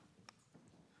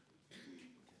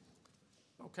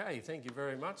Okay, thank you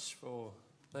very much for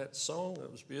that song.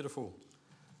 It was beautiful.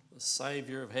 The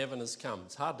Saviour of heaven has come.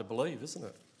 It's hard to believe, isn't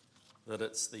it, that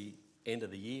it's the end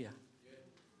of the year.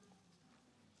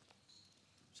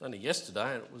 It's only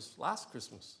yesterday and it was last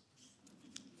Christmas.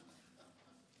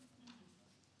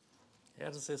 How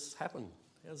does this happen?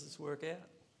 How does this work out?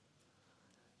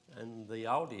 And the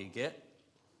older you get,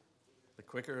 the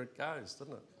quicker it goes,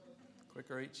 doesn't it? The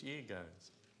quicker each year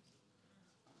goes.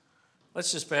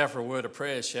 Let's just bow for a word of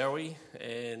prayer, shall we?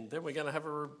 And then we're going to have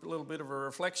a little bit of a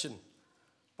reflection,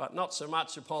 but not so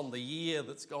much upon the year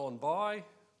that's gone by. I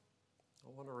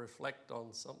want to reflect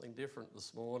on something different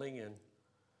this morning and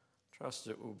trust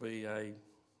it will be a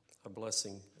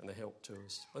blessing and a help to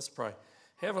us. Let's pray.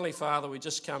 Heavenly Father, we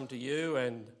just come to you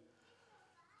and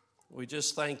we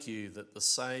just thank you that the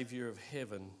Saviour of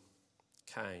heaven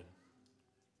came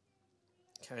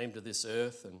to this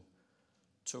earth and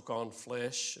took on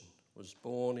flesh and was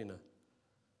born in a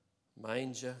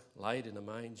manger, laid in a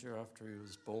manger after he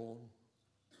was born.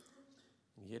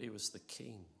 And yet he was the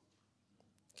King,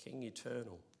 King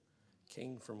eternal,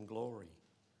 King from glory.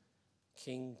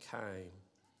 King came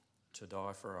to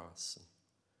die for us and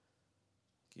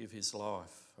give his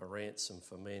life a ransom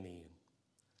for many. And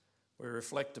we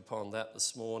reflect upon that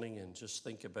this morning and just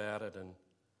think about it. And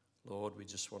Lord, we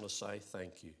just want to say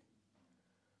thank you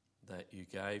that you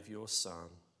gave your Son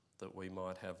that we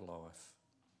might have life.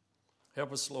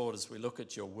 Help us, Lord, as we look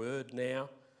at your word now,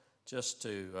 just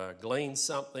to glean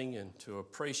something and to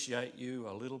appreciate you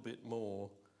a little bit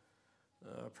more,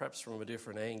 perhaps from a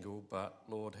different angle, but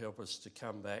Lord, help us to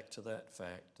come back to that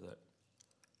fact that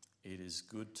it is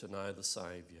good to know the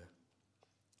Saviour.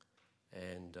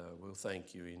 And we'll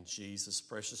thank you in Jesus'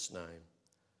 precious name.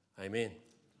 Amen.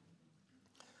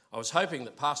 I was hoping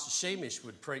that Pastor Sheemish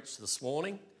would preach this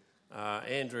morning.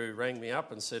 Andrew rang me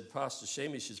up and said, Pastor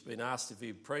Sheemish has been asked if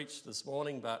he'd preach this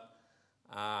morning, but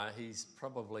he's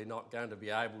probably not going to be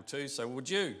able to, so would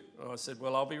you? And I said,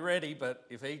 well, I'll be ready, but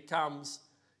if he comes,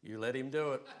 you let him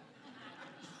do it.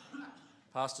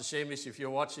 Pastor Sheemish, if you're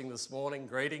watching this morning,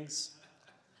 greetings.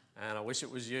 And I wish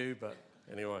it was you, but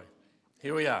anyway,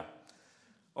 here we are.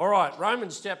 All right,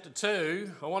 Romans chapter 2,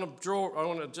 I want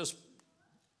to just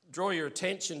draw your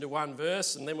attention to one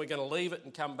verse, and then we're going to leave it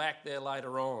and come back there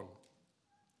later on.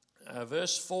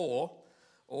 Verse 4,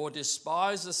 or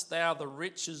despisest thou the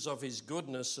riches of his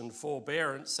goodness and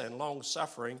forbearance and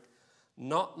long-suffering,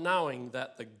 not knowing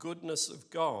that the goodness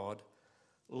of God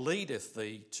leadeth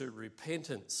thee to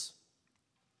repentance.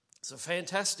 It's a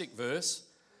fantastic verse,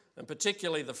 and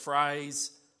particularly the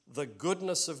phrase, the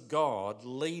goodness of God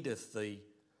leadeth thee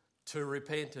to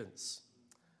repentance.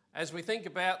 As we think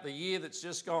about the year that's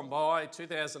just gone by,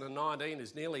 2019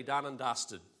 is nearly done and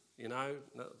dusted.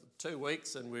 2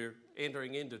 weeks and we're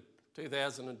entering into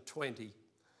 2020.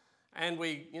 And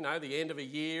the end of a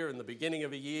year and the beginning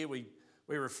of a year, we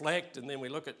reflect and then we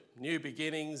look at new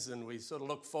beginnings and we sort of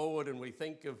look forward and we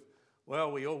think of,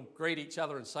 well, we all greet each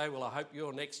other and say, well, I hope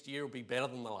your next year will be better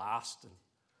than the last and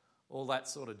all that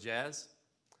sort of jazz.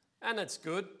 And it's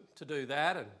good to do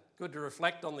that and good to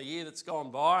reflect on the year that's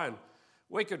gone by. And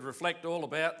we could reflect all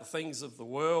about the things of the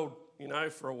world,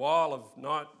 for a while of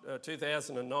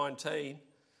 2019.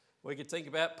 We could think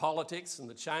about politics and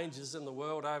the changes in the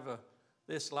world over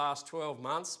this last 12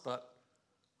 months, but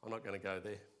I'm not going to go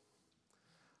there.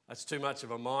 That's too much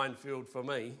of a minefield for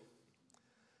me.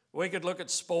 We could look at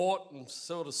sport and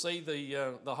sort of see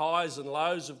the highs and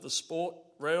lows of the sport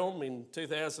realm in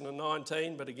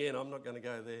 2019, but again, I'm not going to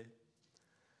go there.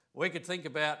 We could think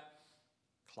about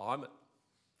climate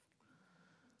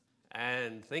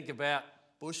and think about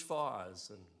bushfires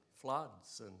and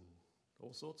floods and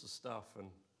all sorts of stuff and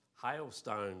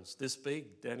hailstones this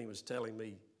big. Danny was telling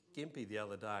me, Gympie the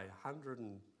other day,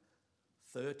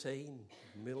 113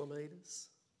 millimetres.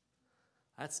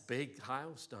 That's big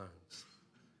hailstones.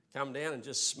 Come down and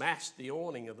just smash the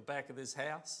awning of the back of this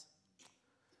house.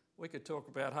 We could talk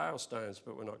about hailstones,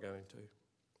 but we're not going to.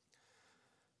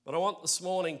 But I want this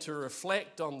morning to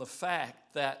reflect on the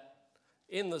fact that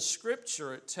in the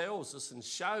scripture it tells us and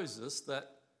shows us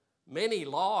that many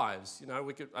lives,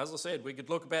 we could, as I said, we could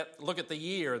look at the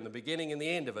year and the beginning and the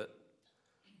end of it.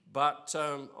 But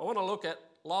I want to look at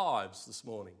lives this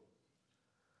morning.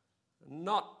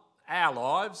 Not our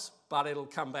lives, but it'll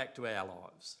come back to our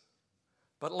lives.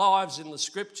 But lives in the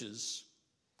scriptures,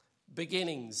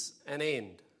 beginnings and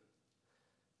end.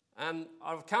 And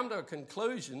I've come to a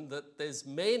conclusion that there's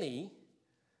many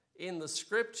in the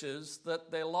scriptures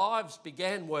that their lives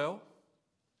began well,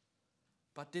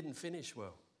 but didn't finish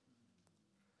well.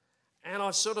 And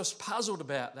I sort of puzzled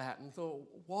about that and thought,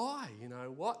 why?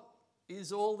 What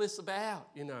is all this about?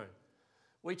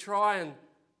 We try and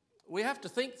we have to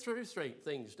think through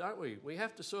things, don't we? We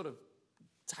have to sort of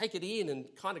take it in and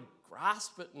kind of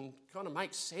grasp it and kind of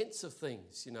make sense of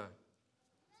things, you know.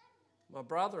 My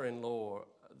brother-in-law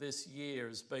this year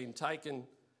has been taken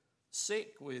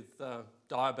sick with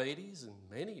diabetes, and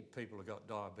many people have got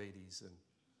diabetes, and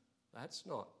that's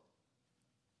not,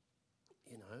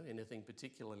 you know, anything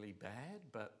particularly bad,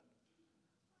 but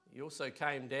he also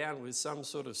came down with some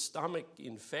sort of stomach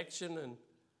infection, and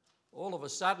all of a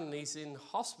sudden he's in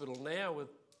hospital now with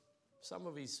some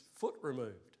of his foot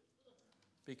removed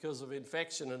because of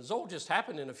infection, and it's all just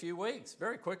happened in a few weeks,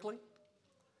 very quickly.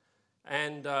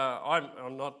 And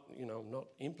I'm not, you know, not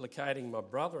implicating my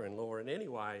brother-in-law in any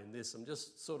way in this. I'm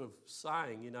just sort of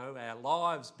saying, you know, our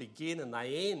lives begin and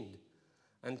they end,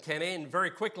 and can end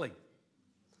very quickly.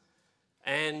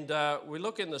 And we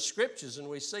look in the scriptures and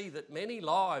we see that many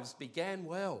lives began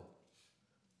well,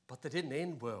 but they didn't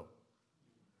end well.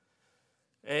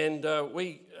 And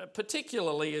we,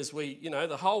 particularly as we, you know,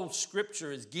 the whole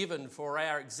scripture is given for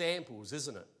our examples,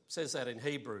 isn't it? It says that in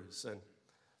Hebrews. And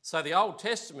so the Old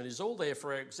Testament is all there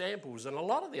for our examples, and a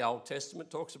lot of the Old Testament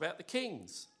talks about the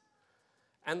kings.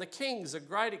 And the kings are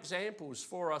great examples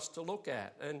for us to look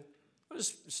at. And we'll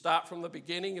just start from the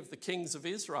beginning of the kings of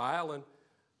Israel. And,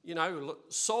 you know,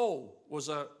 Saul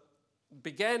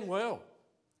began well.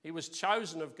 He was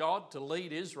chosen of God to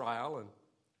lead Israel, and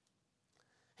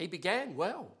he began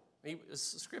well. The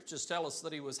scriptures tell us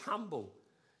that he was humble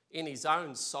in his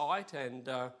own sight and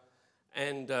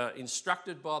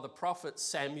instructed by the prophet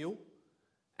Samuel,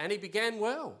 and he began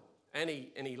well, and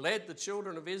he led the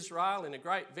children of Israel in a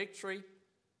great victory,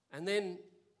 and then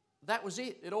that was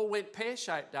it. It all went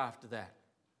pear-shaped after that.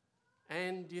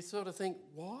 And you sort of think,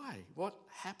 why? What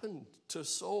happened to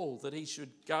Saul that he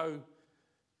should go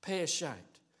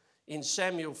pear-shaped? In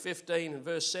Samuel 15 and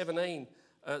verse 17,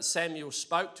 Samuel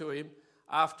spoke to him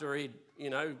after he'd, you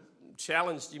know,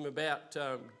 challenged him about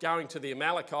going to the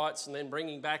Amalekites and then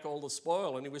bringing back all the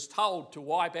spoil. And he was told to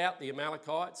wipe out the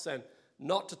Amalekites and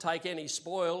not to take any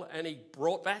spoil, and he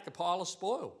brought back a pile of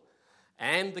spoil.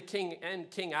 And the king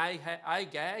and King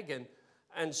Agag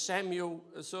and Samuel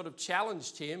sort of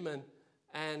challenged him,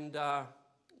 and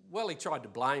he tried to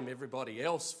blame everybody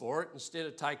else for it instead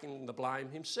of taking the blame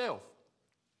himself.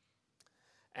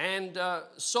 And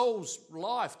Saul's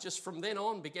life just from then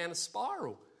on began a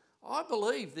spiral. I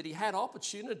believe that he had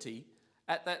opportunity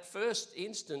at that first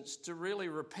instance to really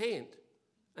repent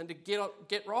and to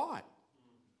get right,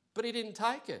 but he didn't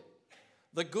take it.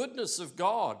 The goodness of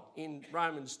God in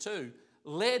Romans 2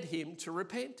 led him to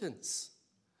repentance.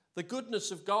 The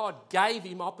goodness of God gave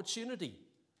him opportunity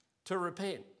to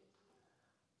repent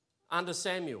under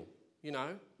Samuel, you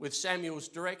know, with Samuel's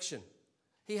direction.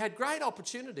 He had great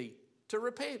opportunity to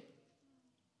repent,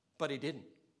 but he didn't.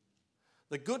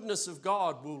 The goodness of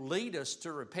God will lead us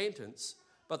to repentance,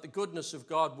 but the goodness of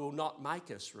God will not make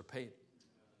us repent.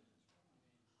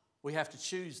 We have to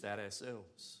choose that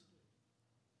ourselves.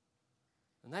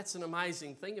 And that's an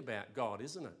amazing thing about God,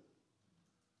 isn't it?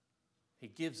 He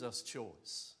gives us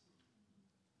choice.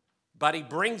 But he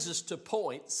brings us to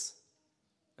points,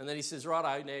 and then he says,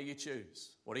 righto, now you choose.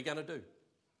 What are you going to do?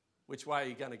 Which way are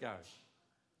you going to go?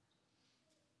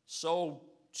 Saul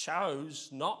chose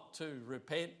not to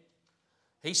repent.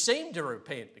 He seemed to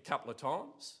repent a couple of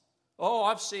times. Oh,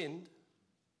 I've sinned.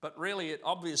 But really, it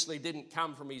obviously didn't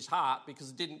come from his heart because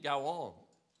it didn't go on.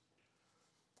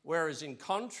 Whereas in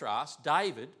contrast,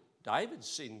 David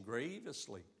sinned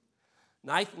grievously.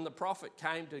 Nathan the prophet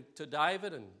came to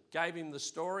David and gave him the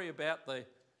story about the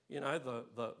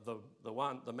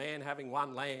man having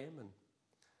one lamb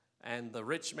and the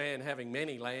rich man having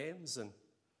many lambs, and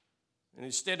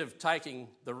instead of taking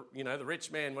the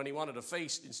rich man when he wanted a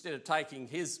feast, instead of taking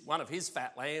one of his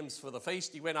fat lambs for the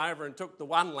feast, he went over and took the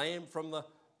one lamb from the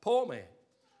poor man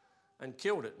and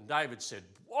killed it. And David said,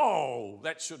 whoa,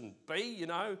 that shouldn't be,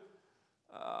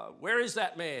 where is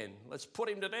that man? Let's put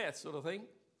him to death, sort of thing.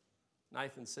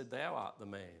 Nathan said, thou art the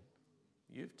man.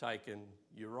 You've taken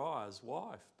Uriah's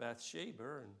wife,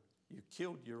 Bathsheba, and you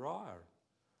killed Uriah.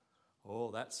 Oh,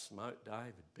 that smote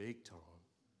David big time.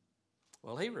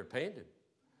 Well, he repented.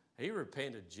 He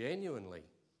repented genuinely,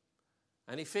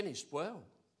 and he finished well.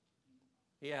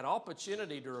 He had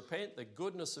opportunity to repent. The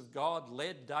goodness of God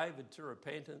led David to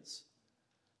repentance.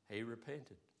 He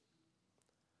repented.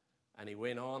 And he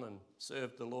went on and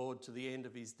served the Lord to the end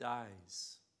of his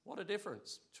days. What a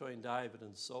difference between David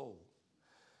and Saul.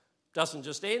 Doesn't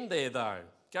just end there, though.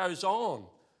 Goes on.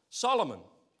 Solomon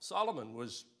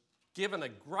was given a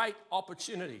great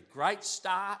opportunity, great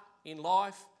start in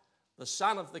life. The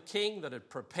son of the king that had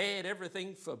prepared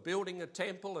everything for building a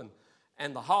temple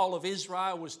and the whole of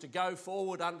Israel was to go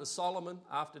forward under Solomon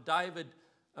after David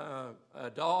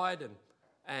died,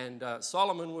 and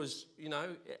Solomon was,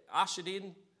 ushered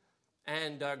in,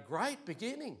 and great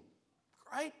beginning.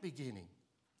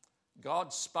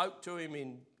 God spoke to him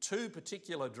in two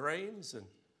particular dreams, and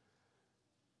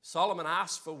Solomon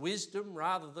asked for wisdom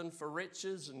rather than for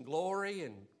riches and glory,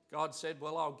 and God said,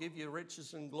 well, I'll give you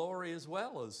riches and glory as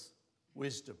well as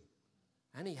wisdom.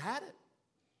 And he had it.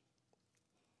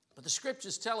 But the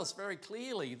scriptures tell us very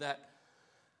clearly that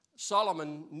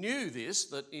Solomon knew this,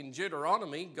 that in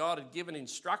Deuteronomy, God had given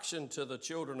instruction to the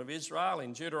children of Israel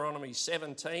in Deuteronomy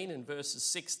 17 and verses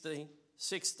 16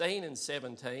 and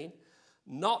 17,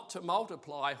 not to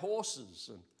multiply horses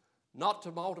and not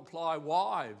to multiply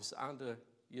wives under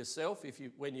yourself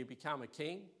when you become a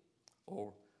king,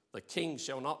 or the king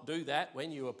shall not do that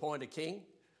when you appoint a king.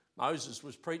 Moses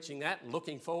was preaching that and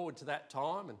looking forward to that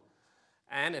time,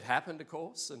 and it happened, of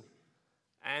course.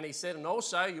 And he said, and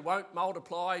also you won't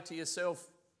multiply to yourself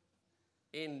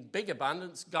in big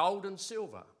abundance gold and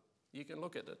silver. You can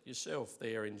look at it yourself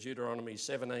there in Deuteronomy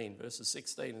 17, verses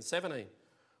 16 and 17.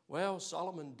 Well,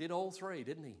 Solomon did all three,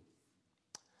 didn't he?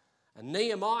 And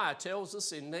Nehemiah tells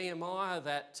us in Nehemiah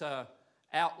that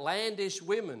outlandish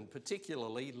women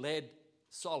particularly led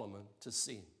Solomon to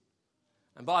sin.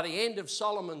 And by the end of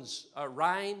Solomon's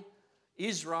reign,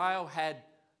 Israel had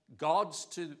gods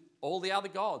to all the other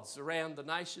gods around the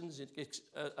nations,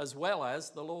 as well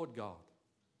as the Lord God.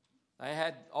 They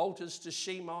had altars to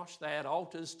Shemosh, they had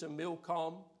altars to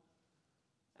Milcom,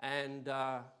 and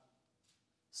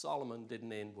Solomon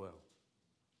didn't end well.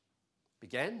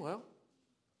 Began well.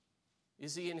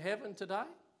 Is he in heaven today?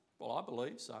 Well, I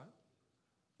believe so.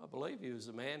 I believe he was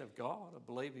a man of God. I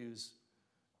believe he was,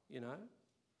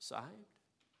 saved.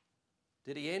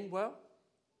 Did he end well?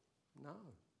 No.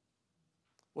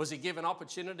 Was he given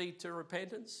opportunity to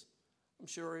repentance? I'm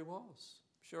sure he was.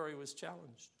 I'm sure he was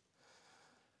challenged.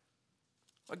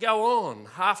 I go on.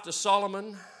 After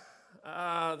Solomon,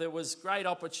 there was great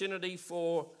opportunity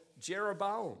for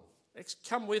Jeroboam.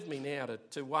 Come with me now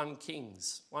to 1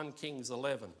 Kings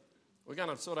 11. We're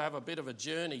going to sort of have a bit of a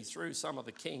journey through some of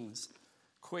the kings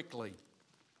quickly.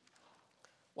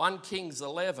 1 Kings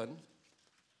 11.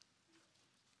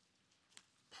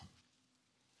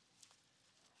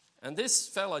 And this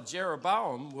fella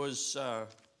Jeroboam was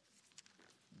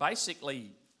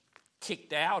basically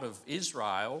kicked out of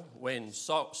Israel when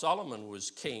Solomon was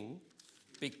king,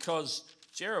 because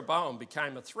Jeroboam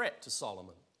became a threat to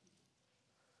Solomon.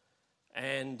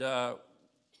 And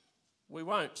we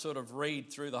won't sort of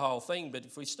read through the whole thing, but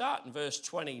if we start in verse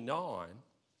 29,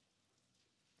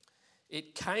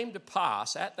 it came to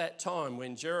pass at that time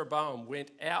when Jeroboam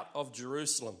went out of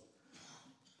Jerusalem.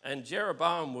 And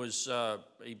Jeroboam was,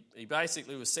 he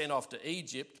basically was sent off to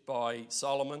Egypt by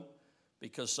Solomon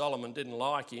because Solomon didn't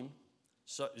like him.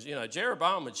 So,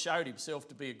 Jeroboam had showed himself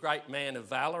to be a great man of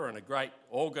valour and a great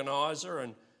organiser,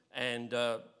 and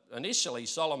initially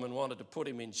Solomon wanted to put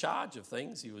him in charge of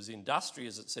things. He was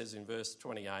industrious, it says in verse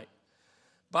 28.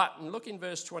 But look in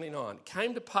verse 29. It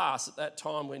came to pass at that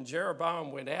time when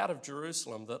Jeroboam went out of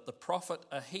Jerusalem that the prophet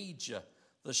Ahijah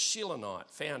the Shilonite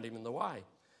found him in the way.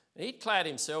 And he'd clad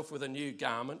himself with a new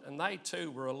garment, and they two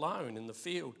were alone in the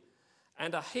field.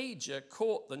 And Ahijah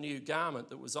caught the new garment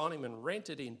that was on him and rent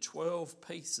it in 12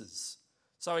 pieces.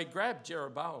 So he grabbed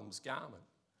Jeroboam's garment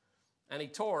and he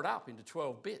tore it up into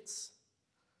 12 bits.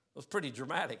 It was pretty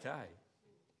dramatic, eh?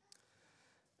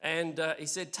 And he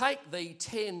said, take thee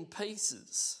 10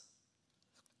 pieces.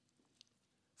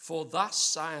 For thus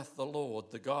saith the Lord,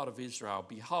 the God of Israel,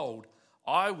 behold,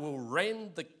 I will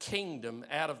rend the kingdom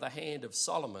out of the hand of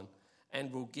Solomon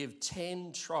and will give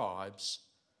 10 tribes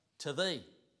to thee.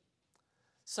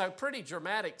 So pretty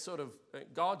dramatic sort of,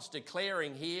 God's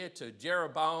declaring here to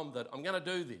Jeroboam that I'm going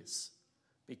to do this.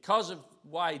 Because of the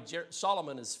way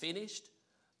Solomon is finished,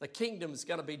 the kingdom's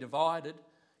going to be divided.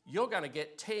 You're going to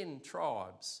get 10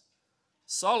 tribes.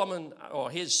 Solomon, or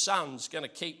his son's, going to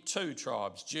keep 2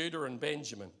 tribes, Judah and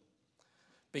Benjamin.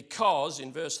 Because,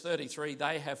 in verse 33,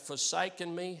 they have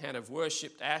forsaken me and have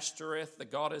worshipped Ashtoreth, the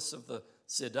goddess of the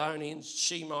Sidonians,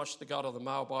 Shemosh, the god of the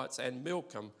Moabites, and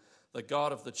Milcom, the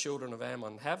god of the children of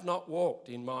Ammon, have not walked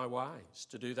in my ways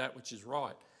to do that which is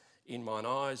right in mine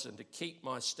eyes and to keep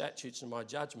my statutes and my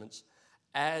judgments,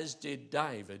 as did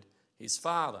David, his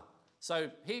father. So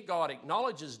here God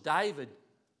acknowledges David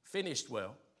finished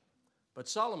well, but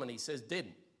Solomon, he says,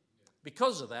 didn't.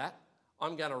 Because of that,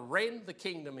 I'm going to rend the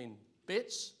kingdom in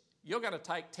bits. You're going to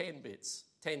take 10 bits,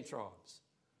 10 tribes.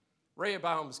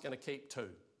 Rehoboam's going to keep 2.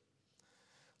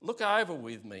 Look over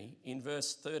with me in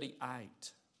verse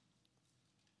 38.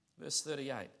 Verse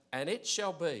 38. And it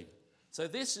shall be So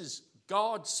this is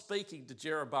God speaking to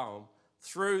Jeroboam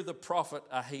through the prophet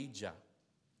Ahijah.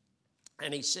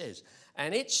 And he says,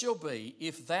 "And it shall be,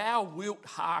 if thou wilt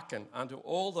hearken unto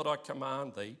all that I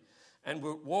command thee, and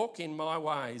wilt walk in my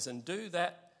ways, and do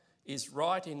that is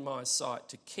right in my sight,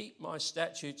 to keep my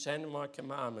statutes and my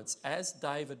commandments, as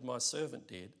David my servant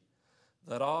did,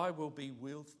 that I will be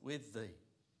with thee,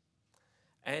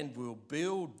 and will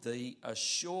build thee a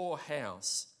sure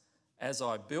house, as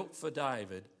I built for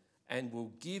David, and will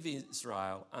give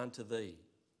Israel unto thee."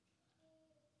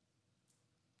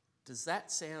 Does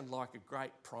that sound like a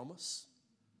great promise?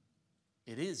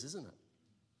 It is, isn't it?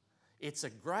 It's a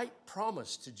great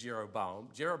promise to Jeroboam.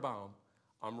 Jeroboam,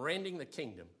 I'm rending the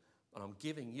kingdom, but I'm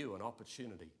giving you an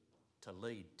opportunity to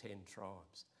lead 10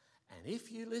 tribes. And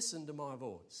if you listen to my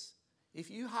voice, if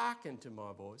you hearken to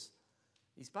my voice,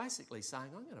 he's basically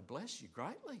saying, I'm going to bless you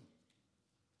greatly.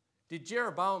 Did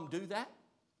Jeroboam do that?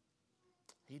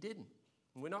 He didn't.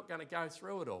 And we're not going to go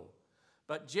through it all.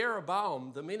 But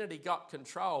Jeroboam, the minute he got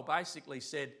control, basically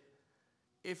said,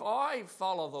 if I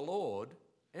follow the Lord,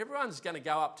 everyone's going to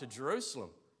go up to Jerusalem.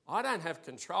 I don't have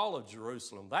control of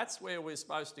Jerusalem. That's where we're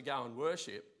supposed to go and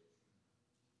worship.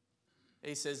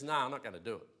 He says, no, I'm not going to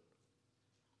do it.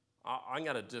 I'm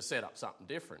going to just set up something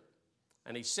different.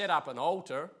 And he set up an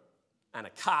altar and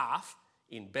a calf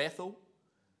in Bethel,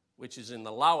 which is in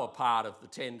the lower part of the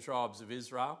 10 tribes of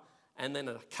Israel, and then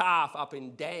a calf up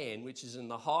in Dan, which is in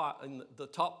the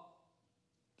top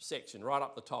section, right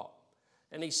up the top.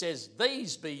 And he says,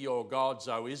 these be your gods,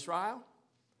 O Israel.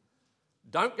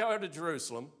 Don't go to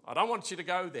Jerusalem. I don't want you to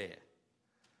go there.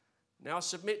 Now I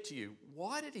submit to you,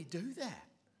 why did he do that?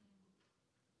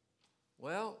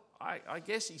 Well, I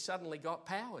guess he suddenly got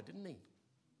power, didn't he?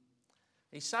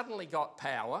 He suddenly got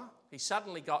power. He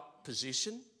suddenly got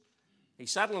position. He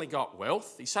suddenly got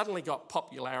wealth. He suddenly got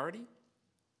popularity.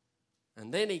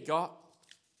 And then he got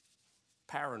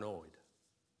paranoid.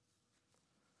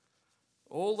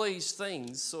 All these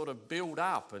things sort of build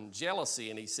up, and jealousy,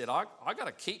 and he said, I got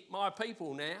to keep my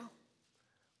people now.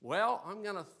 Well, I'm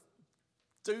going to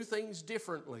do things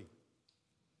differently.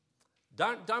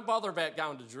 Don't bother about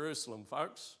going to Jerusalem,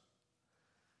 folks.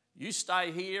 You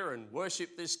stay here and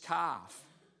worship this calf.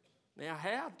 Now,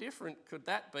 how different could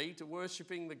that be to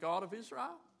worshipping the God of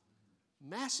Israel?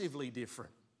 Massively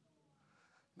different.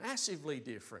 Massively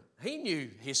different. He knew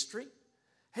history.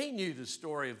 He knew the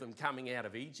story of them coming out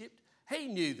of Egypt. He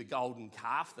knew the golden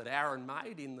calf that Aaron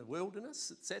made in the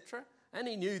wilderness, etc. And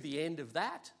he knew the end of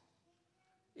that.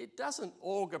 It doesn't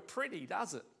augur pretty,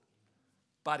 does it?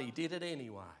 But he did it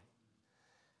anyway.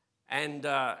 And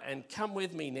come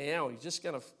with me now. We're just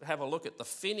going to have a look at the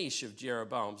finish of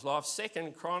Jeroboam's life.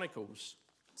 2 Chronicles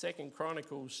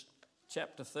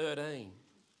chapter 13.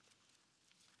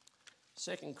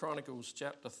 2 Chronicles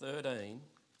chapter 13.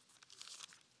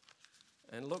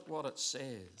 And look what it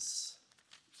says.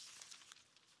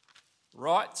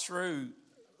 Right through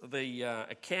the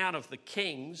account of the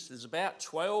kings, there's about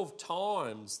 12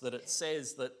 times that it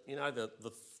says that, you know,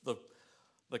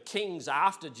 the kings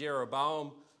after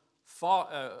Jeroboam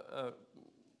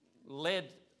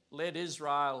led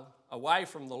Israel away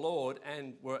from the Lord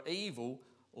and were evil,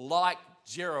 like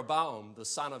Jeroboam, the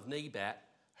son of Nebat,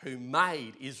 who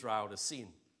made Israel to sin.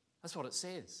 That's what it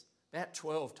says, about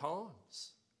 12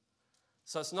 times.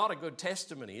 So it's not a good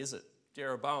testimony, is it?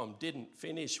 Jeroboam didn't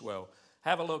finish well.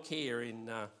 Have a look here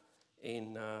in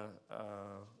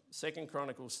 2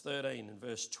 Chronicles 13 and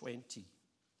verse 20.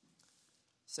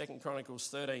 2 Chronicles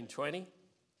 13:20.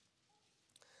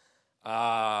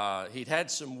 He'd had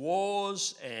some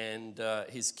wars and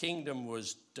his kingdom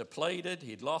was depleted.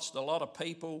 He'd lost a lot of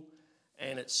people.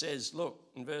 And it says, look,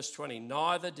 in verse 20,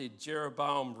 neither did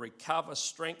Jeroboam recover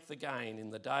strength again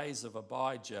in the days of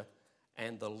Abijah,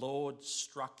 and the Lord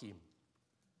struck him,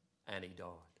 and he died.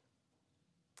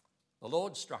 The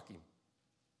Lord struck him.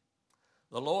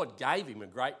 The Lord gave him a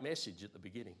great message at the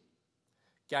beginning,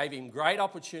 gave him great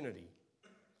opportunity,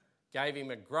 gave him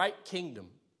a great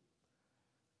kingdom,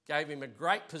 gave him a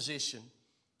great position,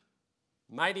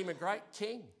 made him a great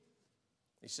king.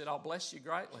 He said, I'll bless you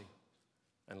greatly.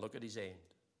 And look at his end.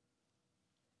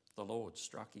 The Lord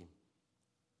struck him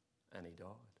and he died.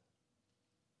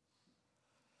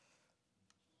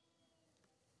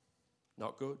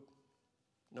 Not good.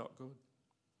 Not good.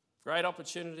 Great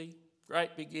opportunity,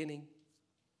 great beginning,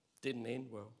 didn't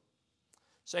end well.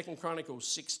 2 Chronicles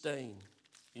 16.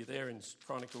 You're there in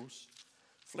Chronicles.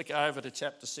 Flick over to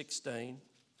chapter 16.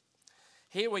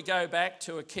 Here we go back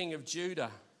to a king of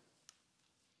Judah.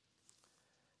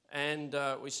 And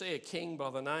we see a king by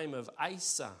the name of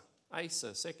Asa.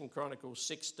 Asa, 2 Chronicles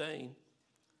 16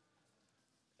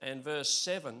 and verse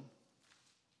 7.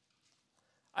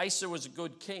 Asa was a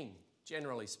good king,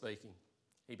 generally speaking.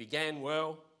 He began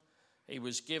well. He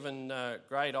was given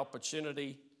great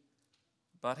opportunity,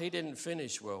 but he didn't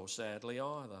finish well, sadly,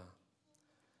 either.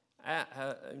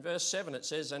 In verse 7 it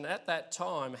says, "And at that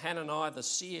time Hananiah the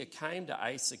seer came to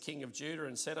Asa, king of Judah,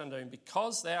 and said unto him,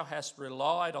 Because thou hast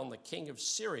relied on the king of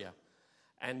Syria,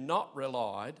 and not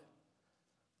relied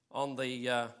on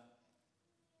the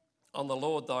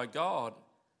Lord thy God,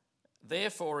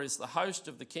 therefore is the host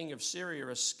of the king of Syria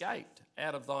escaped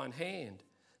out of thine hand."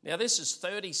 Now this is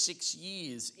 36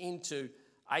 years into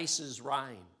Asa's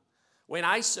reign. When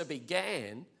Asa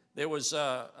began, there was,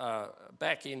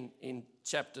 back in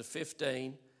chapter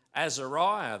 15,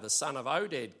 Azariah, the son of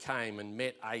Oded, came and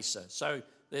met Asa. So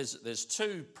there's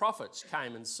two prophets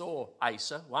came and saw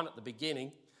Asa, one at the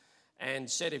beginning, and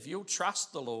said, if you'll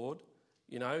trust the Lord,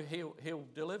 he'll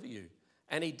deliver you.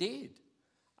 And he did.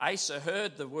 Asa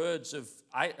heard the words of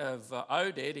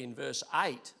Oded in verse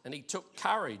 8, and he took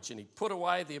courage, and he put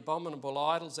away the abominable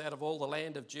idols out of all the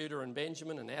land of Judah and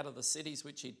Benjamin, and out of the cities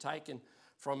which he'd taken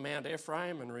from Mount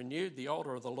Ephraim, and renewed the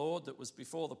altar of the Lord that was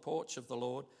before the porch of the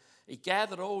Lord. He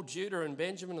gathered all Judah and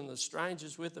Benjamin and the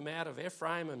strangers with them out of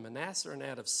Ephraim and Manasseh and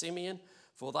out of Simeon,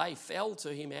 for they fell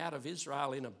to him out of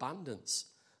Israel in abundance.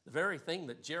 The very thing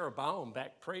that Jeroboam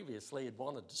back previously had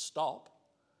wanted to stop,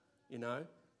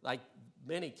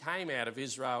 many came out of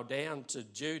Israel down to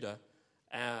Judah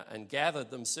and gathered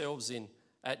themselves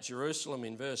at Jerusalem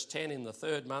in verse 10 in the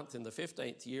 3rd month in the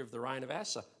 15th year of the reign of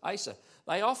Asa.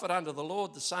 They offered unto the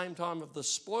Lord the same time of the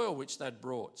spoil which they'd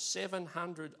brought,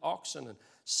 700 oxen and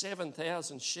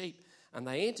 7,000 sheep, and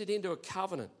they entered into a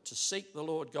covenant to seek the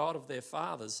Lord God of their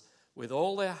fathers with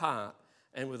all their heart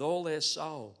and with all their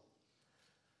soul.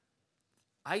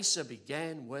 Asa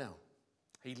began well.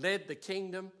 He led the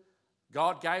kingdom.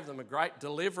 God gave them a great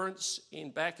deliverance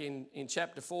back in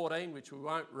chapter 14, which we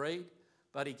won't read,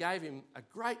 but he gave him a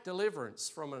great deliverance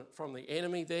from the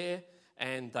enemy there,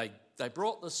 and they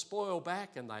brought the spoil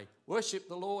back, and they worshipped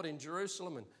the Lord in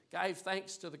Jerusalem and gave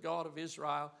thanks to the God of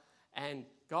Israel, and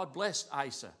God blessed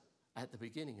Asa at the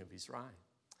beginning of his reign.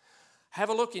 Have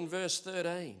a look in verse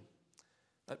 13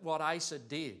 at what Asa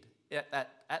did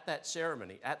at that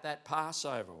ceremony, at that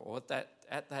Passover, or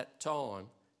at that time.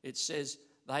 It says,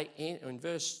 in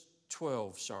verse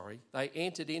 12, they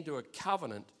entered into a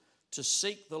covenant to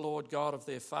seek the Lord God of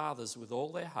their fathers with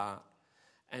all their heart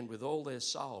and with all their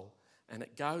soul. And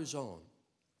it goes on,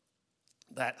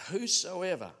 that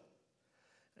whosoever,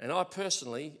 and I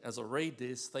personally, as I read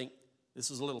this, think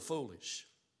this is a little foolish.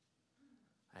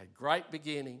 A great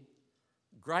beginning,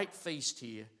 great feast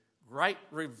here, great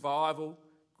revival,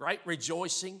 great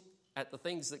rejoicing at the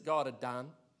things that God had done,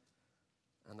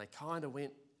 and they kind of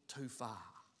went too far.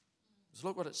 Just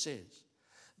look what it says.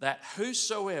 That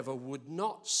whosoever would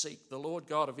not seek the Lord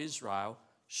God of Israel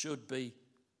should be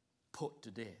put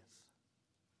to death.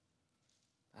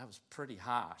 That was pretty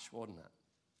harsh, wasn't it?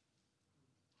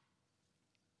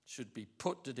 Should be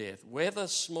put to death, whether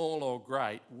small or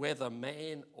great, whether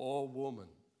man or woman.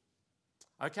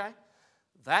 Okay?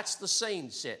 That's the scene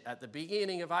set at the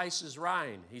beginning of Asa's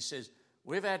reign. He says,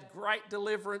 we've had great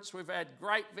deliverance, we've had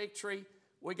great victory,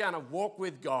 we're going to walk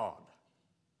with God.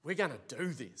 We're going to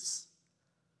do this.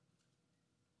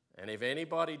 And if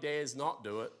anybody dares not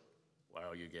do it,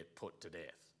 well, you get put to death.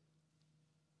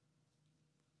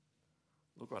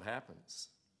 Look what happens.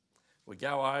 We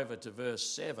go over to verse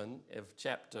 7 of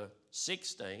chapter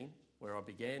 16, where I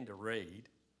began to read.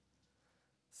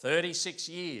 36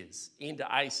 years into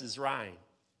Asa's reign,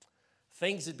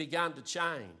 things had begun to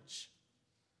change.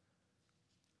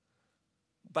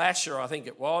 Baasha, I think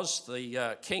it was,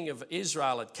 the king of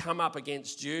Israel, had come up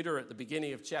against Judah at the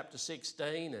beginning of chapter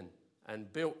 16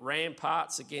 and built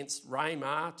ramparts against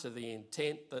Ramah to the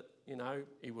intent that,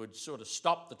 he would sort of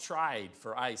stop the trade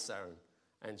for Asa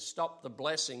and stop the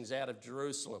blessings out of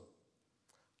Jerusalem.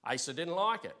 Asa didn't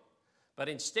like it. But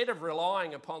instead of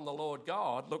relying upon the Lord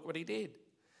God, look what he did.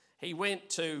 He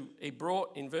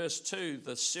brought in verse 2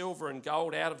 the silver and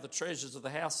gold out of the treasures of the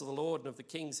house of the Lord and of the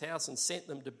king's house, and sent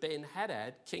them to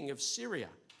Ben-Hadad, king of Syria,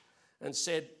 and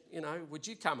said, would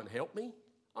you come and help me?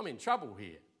 I'm in trouble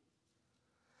here.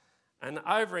 And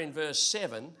over in verse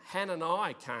 7,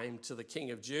 Hananiah came to the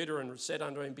king of Judah and said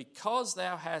unto him, because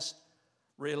thou hast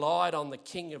relied on the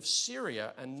king of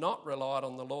Syria and not relied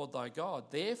on the Lord thy God,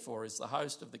 therefore is the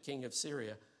host of the king of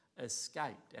Syria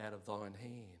escaped out of thine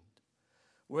hand.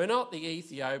 Were not the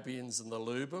Ethiopians and the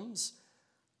Lubims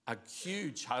a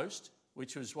huge host,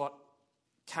 which was what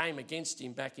came against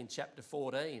him back in chapter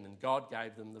 14, and God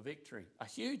gave them the victory? A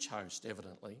huge host,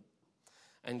 evidently.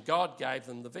 And God gave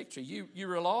them the victory. You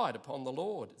relied upon the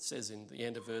Lord, it says in the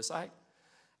end of verse 8.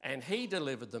 and he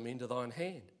delivered them into thine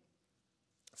hand.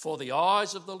 For the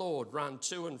eyes of the Lord run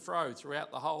to and fro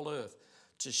throughout the whole earth,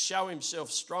 to show himself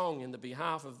strong in the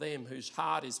behalf of them whose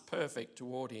heart is perfect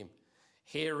toward him.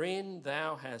 Herein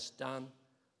thou hast done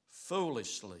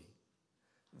foolishly.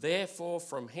 Therefore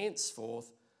from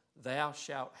henceforth thou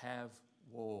shalt have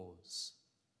wars.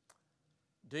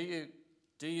 Do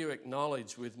you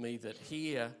acknowledge with me that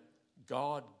here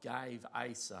God gave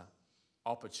Asa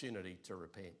opportunity to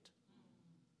repent?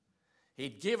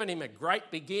 He'd given him a great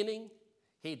beginning.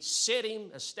 He'd set him,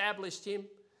 established him.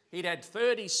 He'd had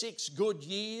 36 good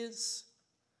years.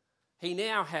 He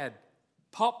now had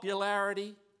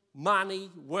popularity, money,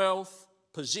 wealth,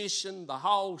 position, the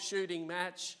whole shooting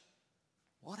match.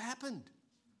 What happened?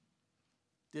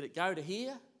 Did it go to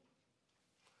here?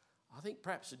 I think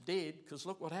perhaps it did, because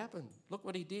look what happened. Look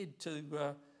what he did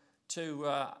to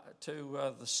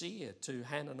the seer, to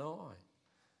Hananiah.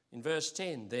 In verse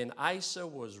 10, then Asa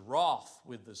was wroth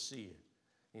with the seer.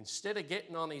 Instead of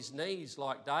getting on his knees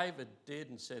like David did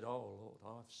and said, oh Lord,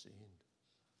 I've sinned.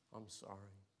 I'm sorry.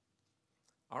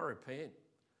 I repent.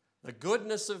 The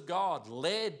goodness of God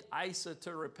led Asa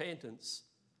to repentance,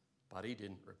 but he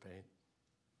didn't repent.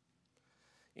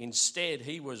 Instead,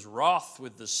 he was wroth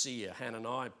with the seer,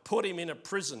 Hananiah, put him in a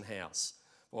prison house.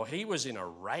 Well, he was in a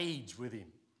rage with him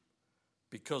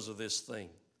because of this thing.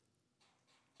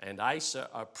 And Asa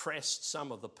oppressed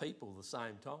some of the people at the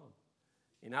same time.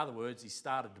 In other words, he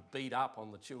started to beat up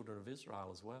on the children of Israel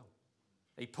as well.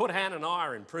 He put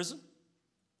Hananiah in prison,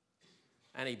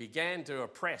 and he began to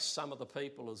oppress some of the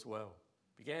people as well.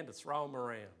 Began to throw them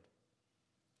around.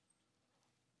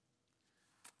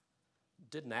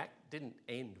 Didn't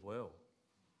end well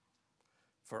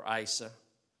for Asa.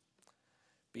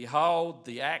 Behold,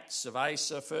 the acts of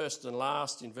Asa, first and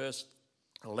last, in verse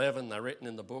 11, they're written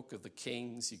in the book of the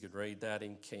Kings. You could read that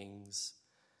in Kings.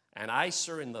 And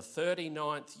Asa, in the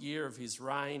 39th year of his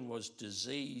reign, was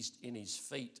diseased in his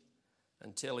feet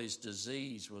until his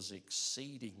disease was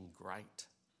exceeding great.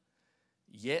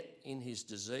 Yet in his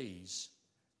disease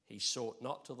he sought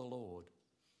not to the Lord,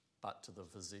 but to the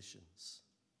physicians.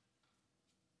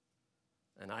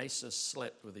 And Asa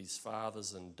slept with his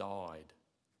fathers and died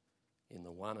in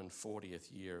the 41st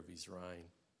year of his reign.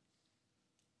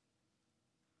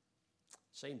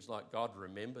 Seems like God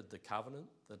remembered the covenant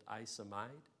that Asa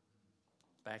made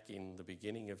back in the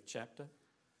beginning of chapter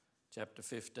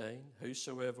 15.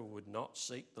 Whosoever would not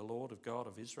seek the Lord of God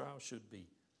of Israel should be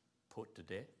put to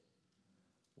death,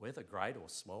 whether great or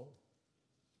small.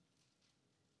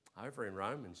 Over in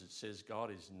Romans it says God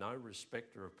is no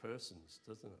respecter of persons,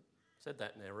 doesn't it? Said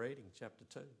that in our reading, chapter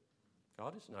 2.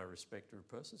 God is no respecter of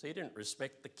persons. He didn't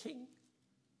respect the king.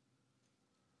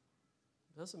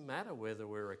 It doesn't matter whether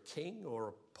we're a king or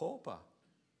a pauper.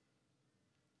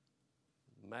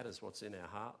 It matters what's in our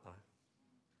heart, though,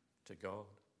 to God.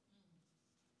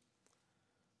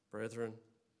 Brethren,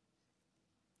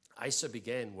 Asa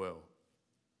began well,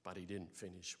 but he didn't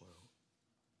finish well.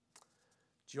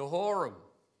 Jehoram,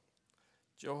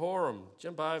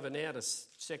 jump over now to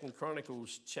 2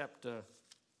 Chronicles chapter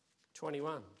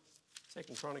 21.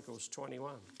 2 Chronicles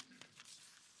 21.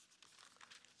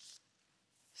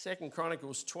 2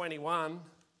 Chronicles 21,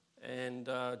 and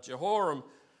Jehoram,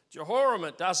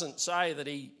 it doesn't say that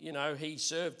he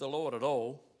served the Lord at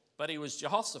all, but he was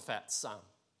Jehoshaphat's son.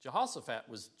 Jehoshaphat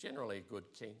was generally a good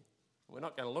king. We're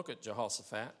not going to look at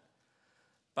Jehoshaphat.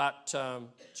 But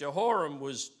Jehoram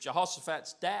was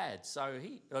Jehoshaphat's dad,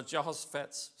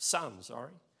 Jehoshaphat's son,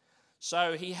 sorry.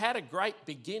 So he had a great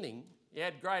beginning. He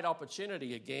had great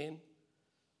opportunity again,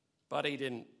 but he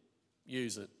didn't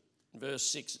use it. In verse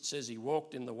 6 it says, he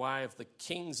walked in the way of the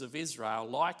kings of Israel,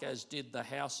 like as did the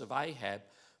house of Ahab,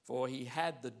 for he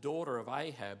had the daughter of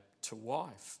Ahab to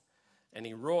wife, and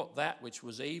he wrought that which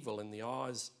was evil in the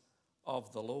eyes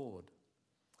of the Lord.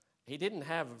 He didn't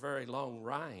have a very long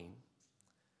reign.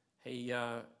 He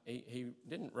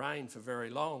didn't reign for very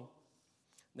long.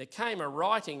 There came a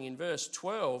writing in verse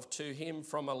 12 to him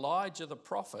from Elijah the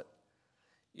prophet.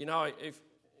 You know,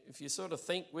 if you sort of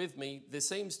think with me, there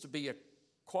seems to be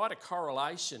quite a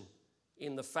correlation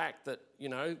in the fact that,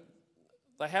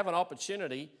 they have an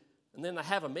opportunity and then they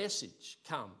have a message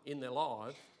come in their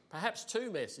life, perhaps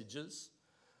two messages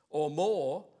or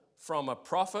more from a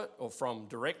prophet or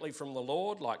directly from the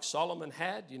Lord, like Solomon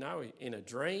had, in a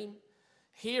dream.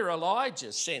 Here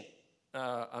Elijah sent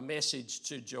a message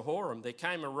to Jehoram. There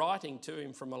came a writing to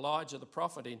him from Elijah the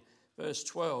prophet in verse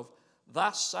 12.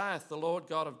 Thus saith the Lord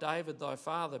God of David thy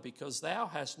father, because thou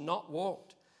hast not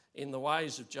walked in the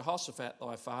ways of Jehoshaphat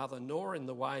thy father, nor in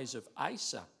the ways of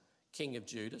Asa, king of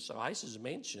Judah. So Asa's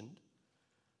mentioned.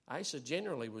 Asa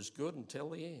generally was good until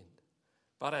the end.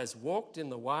 but has walked in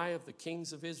the way of the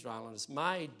kings of Israel and has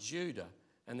made Judah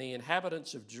and the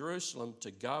inhabitants of Jerusalem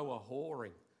to go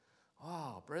a-whoring.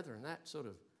 Oh, brethren, that sort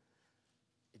of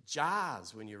it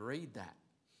jars when you read that.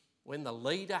 When the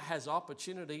leader has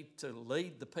opportunity to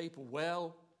lead the people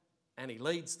well and he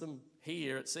leads them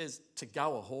here, it says to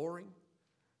go a-whoring.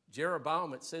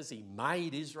 Jeroboam, it says he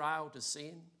made Israel to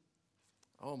sin.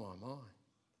 Oh, my.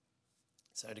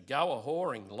 So to go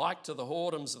a-whoring, like to the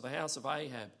whoredoms of the house of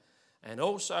Ahab, and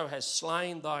also has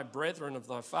slain thy brethren of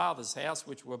thy father's house,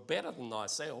 which were better than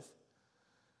thyself.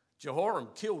 Jehoram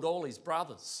killed all his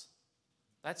brothers.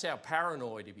 That's how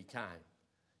paranoid he became.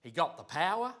 He got the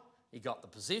power, he got the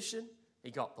position, he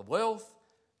got the wealth,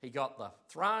 he got the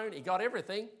throne, he got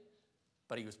everything,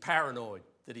 but he was paranoid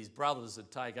that his brothers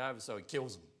would take over, so he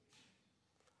kills them.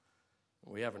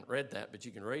 We haven't read that, but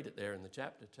you can read it there in the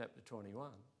chapter 21.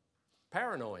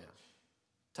 Paranoia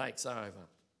takes over,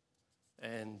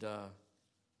 and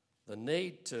the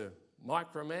need to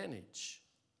micromanage.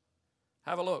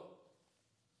 Have a look.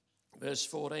 Verse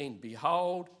 14,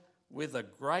 behold, with a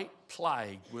great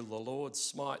plague will the Lord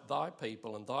smite thy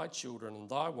people and thy children and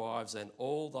thy wives and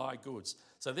all thy goods.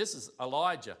 So this is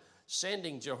Elijah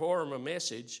sending Jehoram a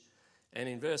message, and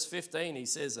in verse 15 he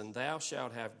says, and thou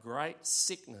shalt have great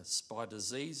sickness by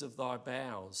disease of thy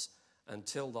bowels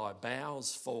until thy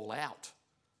bowels fall out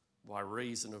by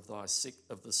reason of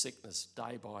the sickness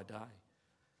day by day.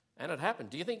 And it happened.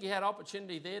 Do you think he had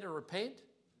opportunity there to repent?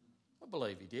 I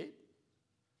believe he did.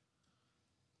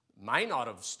 May not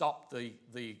have stopped the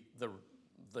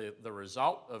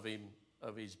result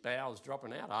of his bowels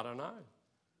dropping out. I don't know.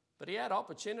 But he had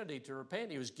opportunity to repent.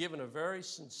 He was given a very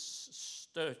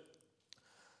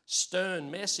stern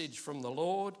message from the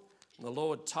Lord. And the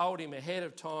Lord told him ahead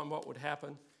of time what would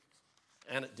happen,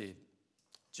 and it did.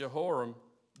 Jehoram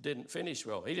didn't finish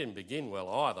well. He didn't begin well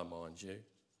either, mind you.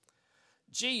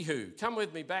 Jehu, come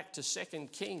with me back to 2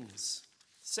 Kings.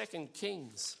 2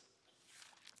 Kings.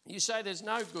 You say there's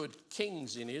no good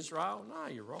kings in Israel. No,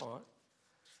 you're right.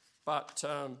 But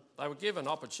they were given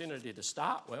opportunity to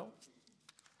start well.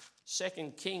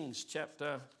 2 Kings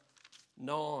chapter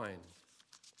 9.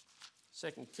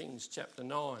 2 Kings chapter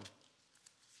 9.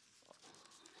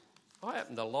 I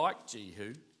happen to like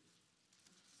Jehu.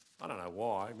 I don't know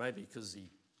why. Maybe because he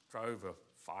drove a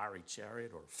fiery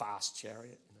chariot or a fast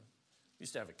chariot. He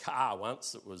used to have a car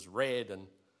once that was red, and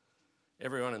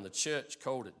everyone in the church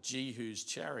called it Jehu's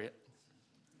chariot.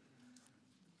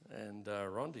 And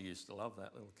Rhonda used to love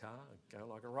that little car. It'd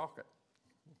go like a rocket.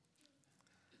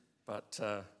 But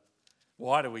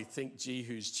why do we think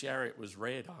Jehu's chariot was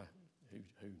red?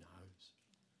 Who knows?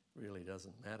 Really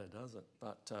doesn't matter, does it?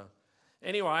 But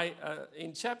anyway,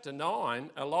 in chapter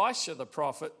 9, Elisha the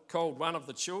prophet called one of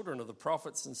the children of the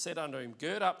prophets and said unto him,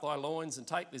 gird up thy loins and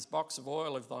take this box of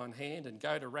oil of thine hand and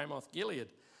go to Ramoth Gilead.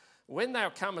 When thou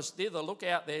comest thither, look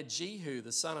out there Jehu,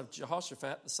 the son of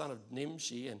Jehoshaphat, the son of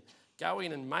Nimshi, and go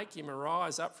in and make him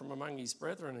arise up from among his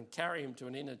brethren and carry him to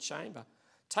an inner chamber.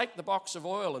 Take the box of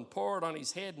oil and pour it on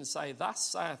his head and say,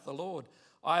 thus saith the Lord,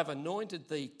 I have anointed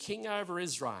thee king over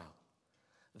Israel.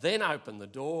 Then open the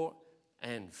door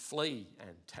and flee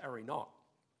and tarry not.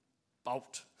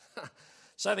 Bolt.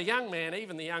 So the young man,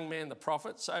 even the young man, the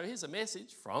prophet, so here's a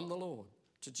message from the Lord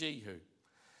to Jehu.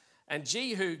 And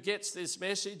Jehu gets this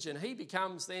message and he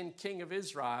becomes then king of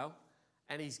Israel,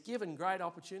 and he's given great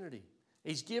opportunity.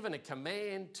 He's given a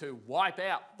command to wipe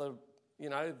out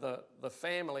the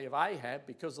family of Ahab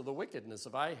because of the wickedness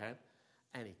of Ahab,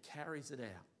 and he carries it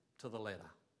out to the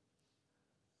letter.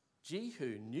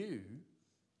 Jehu knew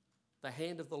the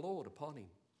hand of the Lord upon him.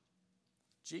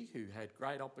 Jehu had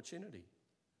great opportunity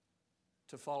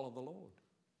to follow the Lord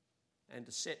and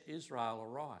to set Israel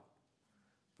aright.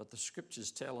 But the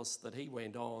scriptures tell us that he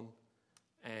went on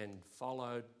and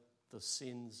followed the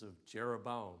sins of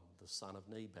Jeroboam, the son of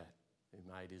Nebat, who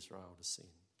made Israel to sin.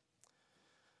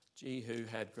 Jehu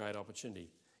had great opportunity.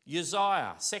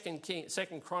 Uzziah,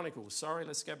 2 Chronicles,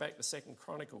 let's go back to 2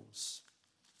 Chronicles.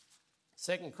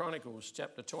 2 Chronicles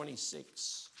chapter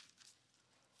 26.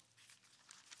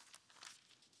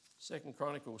 2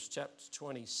 Chronicles chapter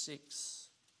 26.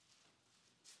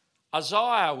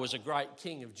 Uzziah was a great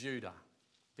king of Judah.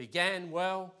 Began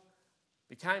well,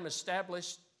 became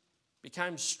established,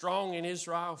 became strong in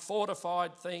Israel,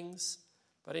 fortified things.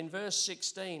 But in verse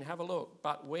 16, have a look.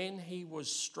 But when he was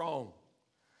strong,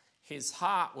 his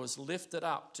heart was lifted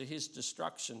up to his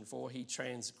destruction, for he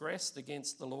transgressed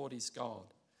against the Lord his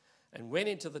God, and went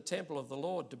into the temple of the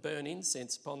Lord to burn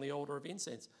incense upon the altar of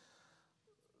incense.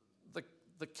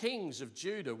 The kings of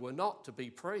Judah were not to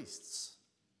be priests.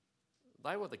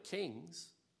 They were the kings,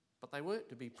 but they weren't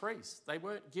to be priests. They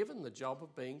weren't given the job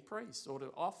of being priests or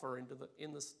to offer in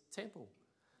the temple.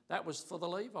 That was for the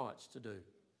Levites to do,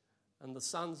 and the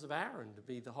sons of Aaron to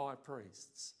be the high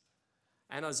priests.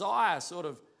 And Uzziah sort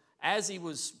of, as he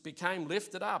became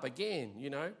lifted up again,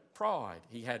 pride.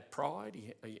 He had pride,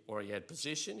 he had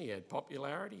position, he had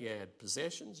popularity, he had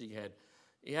possessions, he had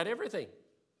everything.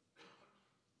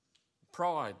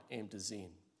 Pride enters in.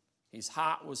 His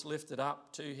heart was lifted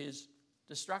up to his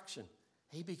destruction.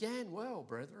 He began well,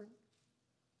 brethren,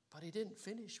 but he didn't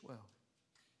finish well.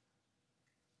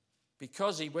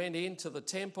 Because he went into the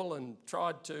temple and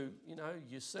tried to,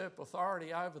 usurp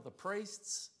authority over the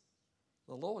priests,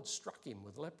 the Lord struck him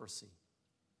with leprosy.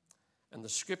 And the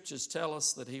scriptures tell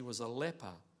us that he was a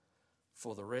leper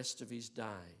for the rest of his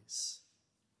days.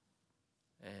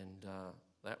 And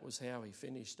that was how he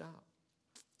finished up.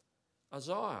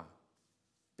 Uzziah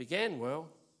began well,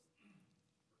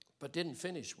 but didn't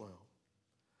finish well.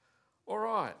 All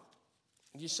right,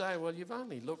 you say, well, you've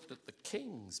only looked at the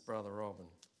kings, Brother Robin.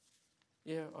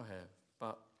 Yeah, I have,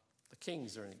 but the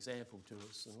kings are an example to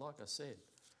us. And like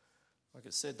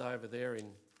it said over there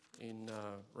in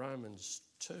Romans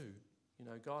 2,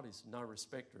 God is no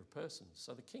respecter of persons.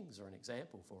 So the kings are an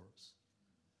example for us.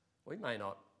 We may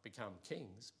not become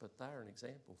kings, but they are an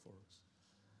example for us.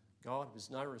 God is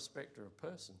no respecter of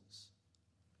persons.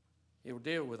 He'll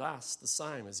deal with us the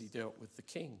same as he dealt with the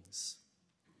kings.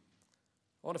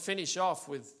 I want to finish off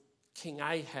with King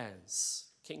Ahaz.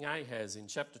 King Ahaz in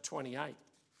chapter 28.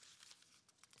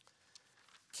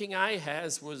 King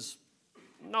Ahaz was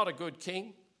not a good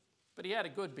king, but he had a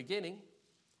good beginning.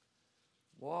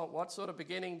 Well, what sort of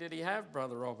beginning did he have,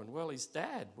 Brother Robin? Well, his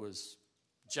dad was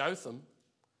Jotham.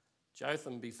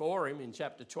 Jotham before him in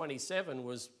chapter 27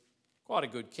 was quite a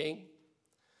good king.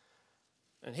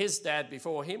 And his dad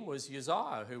before him was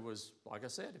Uzziah, who was, like I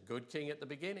said, a good king at the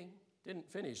beginning.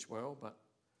 Didn't finish well, but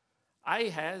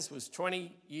Ahaz was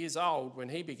 20 years old when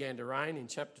he began to reign in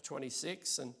chapter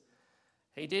 26, and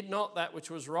he did not that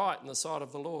which was right in the sight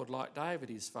of the Lord, like David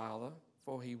his father,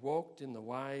 for he walked in the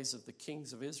ways of the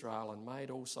kings of Israel and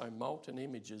made also molten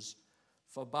images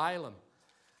for Baalim.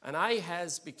 And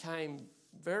Ahaz became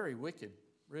very wicked,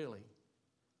 really.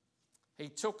 He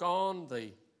took on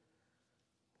it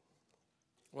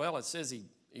says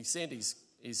he sent his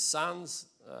sons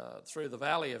through the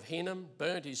valley of Hinnom,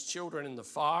 burnt his children in the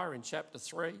fire in chapter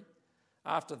 3,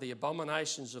 after the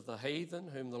abominations of the heathen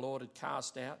whom the Lord had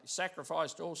cast out. He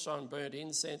sacrificed also and burnt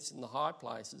incense in the high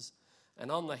places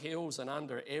and on the hills and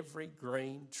under every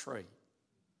green tree.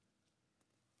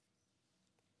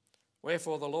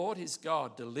 Wherefore the Lord his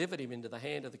God delivered him into the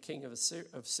hand of the king of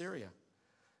Syria.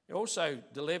 He also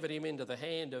delivered him into the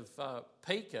hand of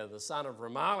Pekah, the son of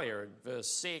Remaliah, in verse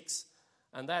 6.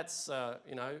 And that's,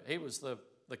 he was the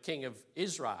king of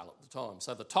Israel at the time.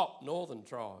 So the top northern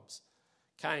tribes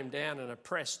came down and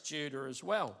oppressed Judah as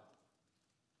well.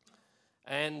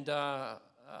 And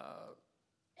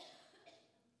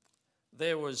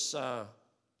there was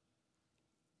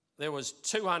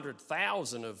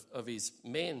 200,000 of his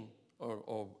men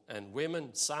and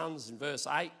women, sons, in verse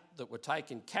 8, that were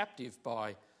taken captive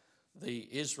by the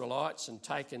Israelites and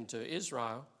taken to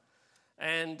Israel.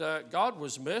 And God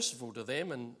was merciful to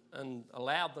them and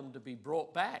allowed them to be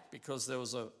brought back, because there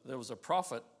was a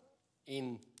prophet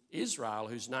in Israel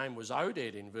whose name was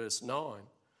Oded in verse 9.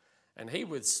 And he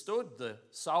withstood the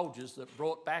soldiers that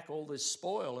brought back all this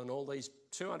spoil and all these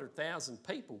 200,000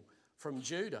 people from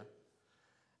Judah.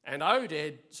 And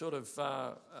Oded sort of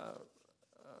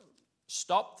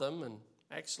stopped them and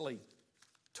actually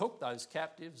took those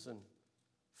captives and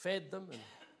fed them and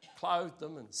clothed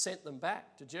them and sent them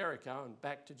back to Jericho and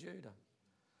back to Judah.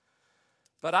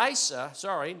 But Ahaz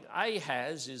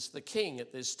is the king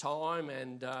at this time,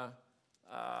 and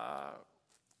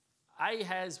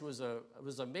Ahaz was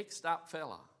a mixed up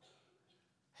fella.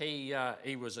 He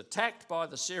was attacked by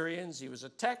the Syrians, he was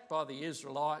attacked by the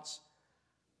Israelites,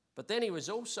 but then he was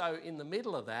also in the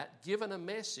middle of that given a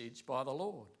message by the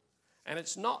Lord. And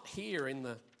it's not here in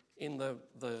the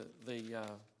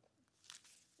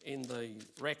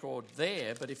record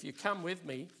there, but if you come with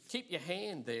me, keep your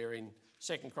hand there in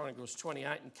 2 Chronicles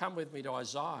 28 and come with me to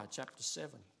Isaiah chapter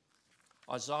 7.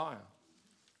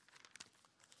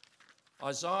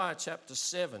 Isaiah chapter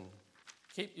 7.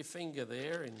 Keep your finger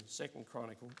there in 2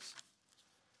 Chronicles.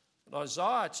 But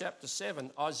Isaiah chapter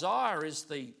 7, Isaiah is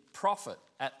the prophet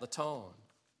at the time.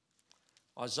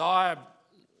 Isaiah's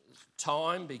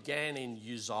time began in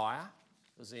Uzziah,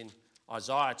 as in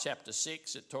Isaiah chapter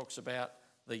 6, it talks about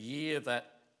the year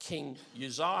that King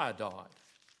Uzziah died.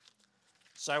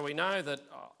 So we know that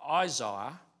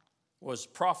Isaiah was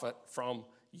prophet from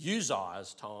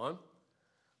Uzziah's time,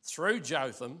 through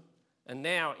Jotham, and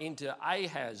now into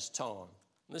Ahaz's time.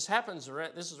 And this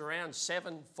is around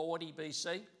 740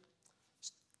 BC,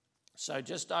 so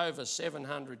just over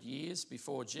 700 years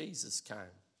before Jesus came.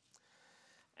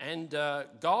 And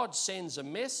God sends a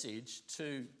message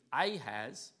to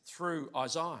Ahaz through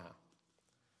Isaiah.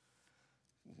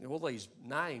 All these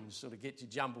names sort of get you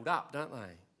jumbled up, don't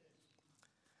they?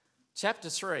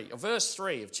 Verse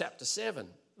 3 of chapter 7.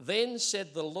 Then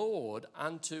said the Lord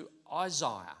unto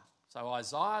Isaiah. So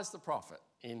Isaiah's the prophet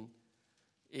in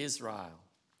Israel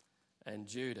and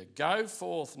Judah. Go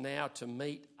forth now to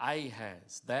meet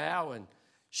Ahaz, thou and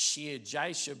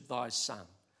Shear-Jashub thy son,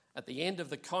 at the end of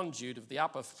the conduit of the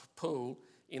upper pool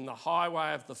in the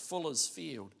highway of the fuller's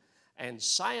field, and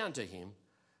say unto him,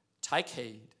 take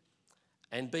heed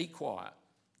and be quiet,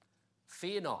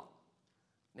 fear not.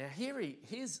 Now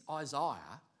here's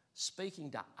Isaiah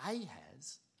speaking to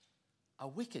Ahaz, a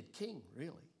wicked king,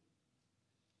 really.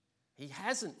 He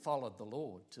hasn't followed the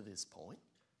Lord to this point.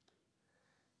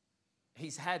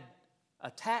 He's had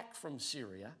attack from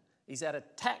Syria, he's had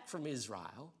attack from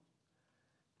Israel,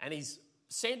 and he's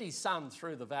sent his son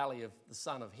through the valley of the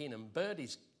son of Hinnom, burnt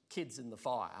his kids in the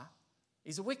fire.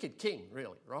 He's a wicked king,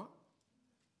 really, right?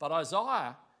 But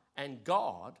Isaiah, and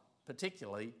God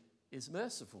particularly, is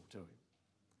merciful to him.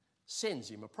 Sends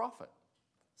him a prophet,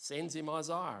 sends him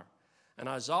Isaiah. And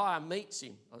Isaiah meets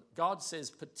him. God says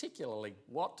particularly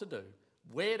what to do,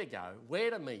 where to go,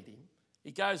 where to meet him.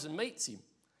 He goes and meets him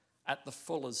at the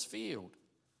fuller's field,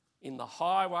 in the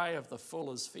highway of the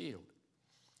fuller's field,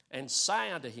 and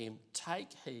say unto him, take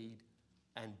heed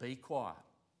and be quiet.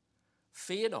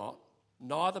 Fear not,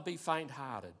 neither be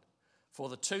faint-hearted, for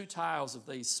the two tails of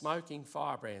these smoking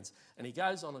firebrands. And he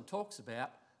goes on and talks about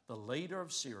the leader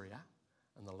of Syria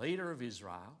and the leader of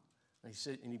Israel. And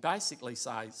he basically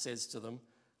says to them,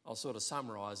 I'll sort of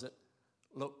summarise it,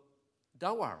 look,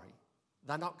 don't worry,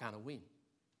 they're not going to win.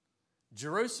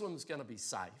 Jerusalem's going to be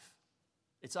safe.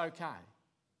 It's okay.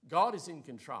 God is in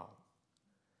control.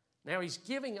 Now he's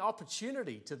giving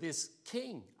opportunity to this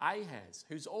king, Ahaz,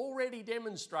 who's already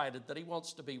demonstrated that he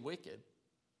wants to be wicked,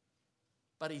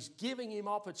 but he's giving him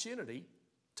opportunity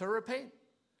to repent.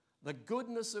 The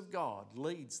goodness of God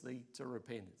leads thee to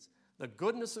repentance. The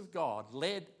goodness of God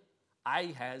led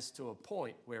Ahaz to a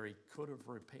point where he could have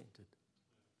repented.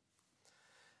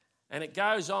 And it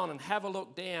goes on, and have a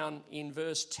look down in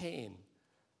verse 10,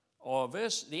 or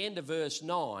the end of verse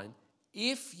 9.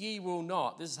 If ye will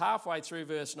not, this is halfway through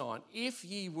verse 9, if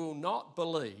ye will not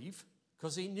believe,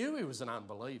 because he knew he was an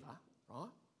unbeliever, right?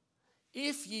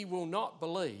 If ye will not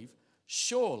believe,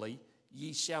 surely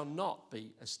ye shall not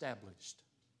be established.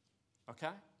 Okay?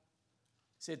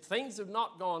 He said, things have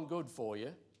not gone good for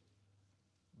you,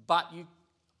 but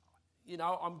you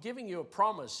know, I'm giving you a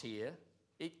promise here.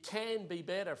 It can be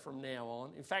better from now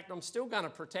on. In fact, I'm still going to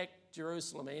protect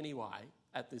Jerusalem anyway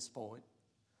at this point.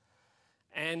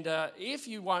 And if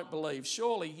you won't believe,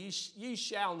 surely ye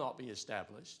shall not be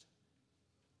established.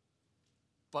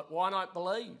 But why not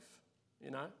believe?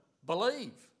 You know,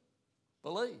 believe.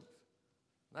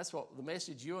 That's what the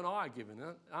message you and I are given,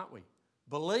 aren't we?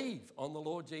 Believe on the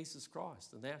Lord Jesus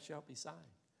Christ, and thou shalt be saved.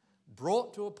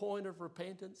 Brought to a point of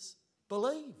repentance,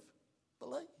 believe.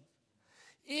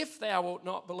 If thou wilt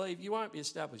not believe, you won't be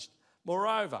established.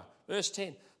 Moreover, verse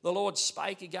 10, the Lord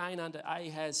spake again unto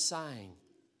Ahaz, saying,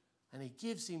 and he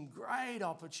gives him great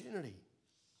opportunity.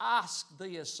 Ask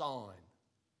thee a sign.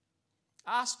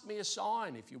 Ask me a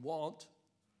sign if you want.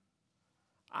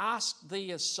 Ask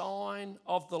thee a sign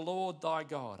of the Lord thy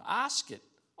God. Ask it,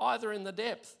 either in the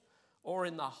depth or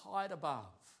in the height above.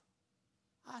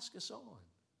 Ask a sign.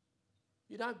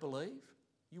 You don't believe?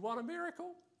 You want a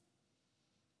miracle?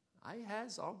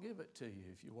 Ahaz, I'll give it to you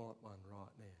if you want one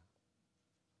right now.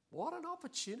 What an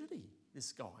opportunity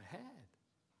this guy had.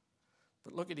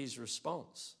 But look at his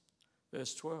response.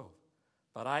 Verse 12.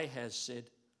 But Ahaz said,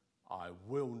 I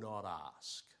will not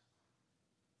ask.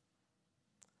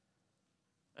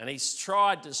 And he's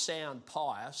tried to sound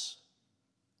pious.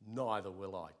 Neither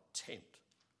will I tempt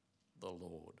the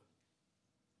Lord.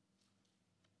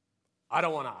 I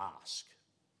don't want to ask.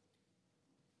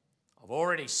 I've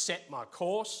already set my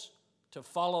course to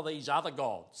follow these other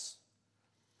gods.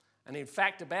 And in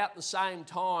fact, about the same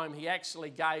time, he actually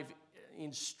gave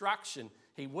instruction.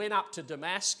 He went up to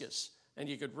Damascus, and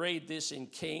you could read this in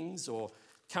Kings or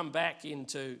come back to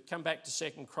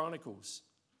 2 Chronicles.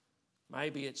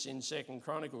 Maybe it's in 2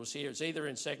 Chronicles here. It's either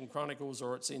in 2 Chronicles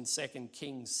or it's in 2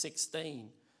 Kings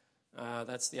 16.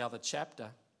 That's the other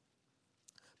chapter.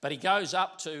 But he goes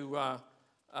up to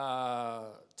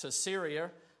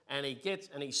Syria, and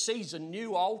he sees a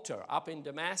new altar up in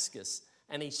Damascus,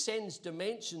 and he sends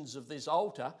dimensions of this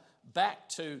altar back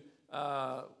to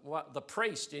the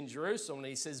priest in Jerusalem, and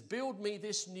he says, build me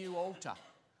this new altar.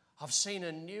 I've seen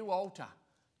a new altar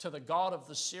to the God of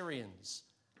the Syrians,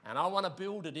 and I want to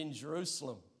build it in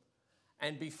Jerusalem.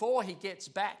 And before he gets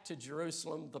back to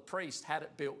Jerusalem, the priest had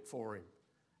it built for him.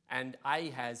 And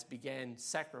Ahaz began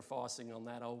sacrificing on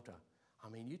that altar. I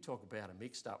mean, you talk about a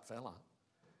mixed up fella.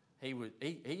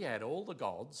 He had all the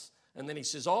gods. And then he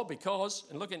says, because,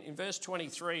 and look in verse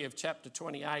 23 of chapter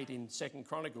 28 in 2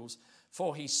 Chronicles,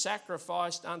 for he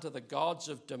sacrificed unto the gods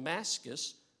of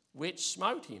Damascus, which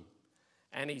smote him.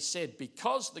 And he said,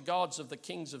 because the gods of the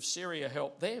kings of Syria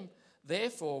helped them,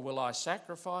 therefore will I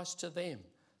sacrifice to them,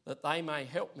 that they may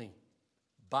help me.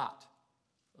 But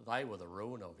they were the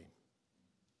ruin of him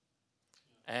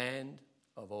and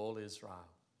of all Israel.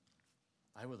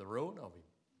 They were the ruin of him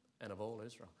and of all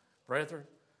Israel. Brethren,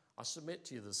 I submit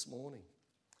to you this morning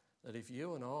that if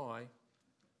you and I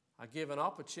are given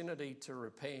opportunity to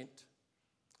repent,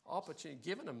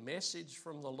 given a message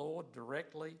from the Lord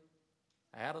directly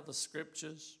out of the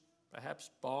scriptures,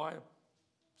 perhaps by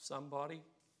somebody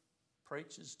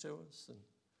preaches to us and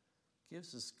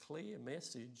gives us clear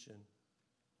message, and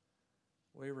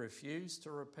we refuse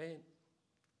to repent,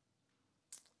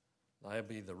 they'll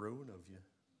be the ruin of you.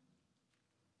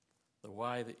 The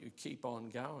way that you keep on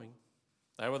going.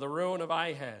 They were the ruin of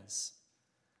Ahaz.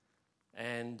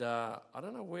 And I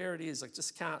don't know where it is. I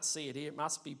just can't see it here. It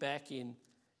must be back in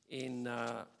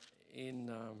 1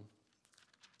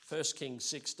 Kings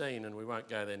 16, and we won't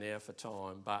go there now for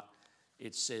time, but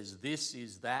it says, this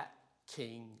is that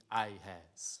King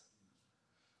Ahaz.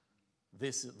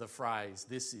 This is the phrase,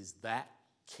 this is that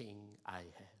King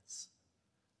Ahaz.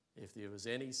 If there was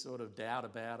any sort of doubt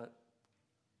about it,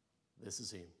 this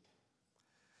is him.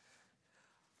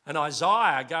 And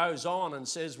Isaiah goes on and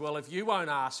says, well, if you won't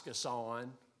ask a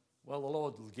sign, well, the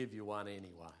Lord will give you one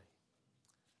anyway.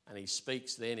 And he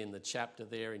speaks then in the chapter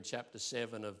there, in chapter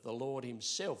 7, of the Lord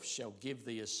himself shall give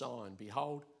thee a sign.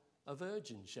 Behold, a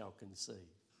virgin shall conceive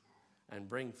and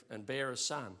bear a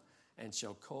son, and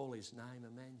shall call his name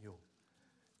Emmanuel.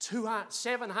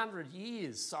 700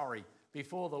 years,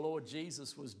 before the Lord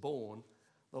Jesus was born,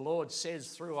 the Lord says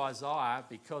through Isaiah,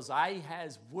 because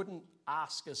Ahaz wouldn't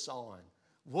ask a sign,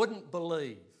 wouldn't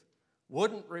believe,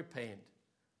 wouldn't repent,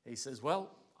 he says, well,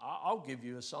 I'll give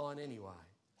you a sign anyway.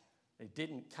 It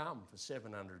didn't come for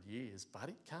 700 years, but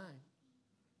it came.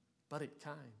 But it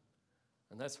came.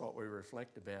 And that's what we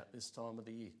reflect about this time of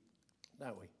the year,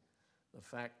 don't we? The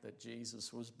fact that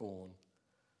Jesus was born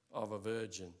of a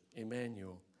virgin,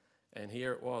 Emmanuel. And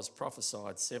here it was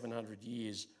prophesied 700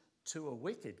 years to a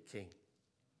wicked king.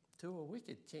 To a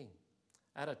wicked king.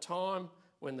 At a time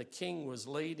when the king was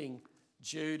leading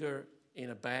Judah in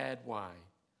a bad way.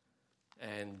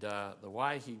 And the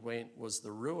way he went was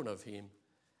the ruin of him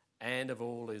and of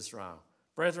all Israel.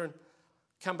 Brethren,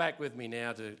 come back with me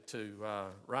now to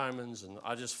Romans, and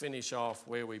I'll just finish off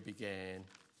where we began.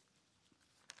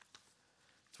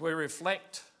 So we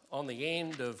reflect on the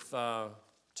end of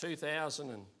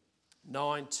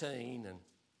 2019,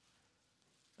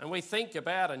 and we think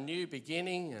about a new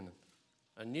beginning and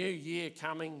a new year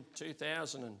coming,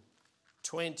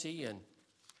 2020, and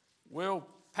we'll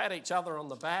pat each other on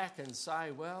the back and say,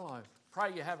 well, I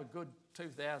pray you have a good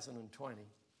 2020.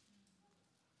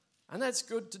 And that's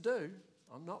good to do.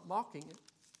 I'm not mocking it.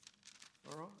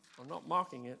 All right? I'm not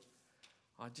mocking it.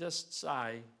 I just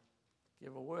say,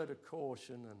 give a word of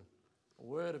caution and a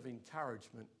word of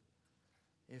encouragement.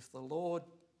 If the Lord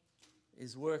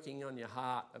is working on your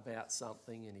heart about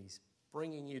something and he's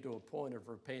bringing you to a point of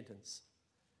repentance,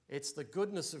 it's the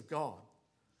goodness of God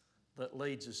that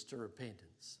leads us to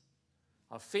repentance.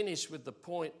 I finish with the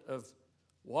point of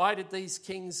why did these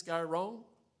kings go wrong?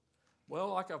 Well,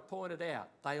 like I've pointed out,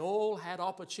 they all had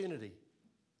opportunity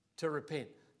to repent.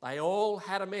 They all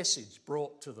had a message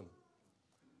brought to them.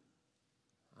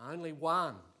 Only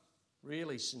one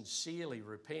really sincerely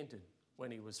repented when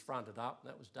he was fronted up,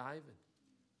 and that was David.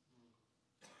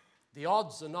 The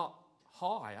odds are not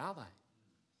high, are they,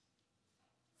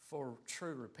 for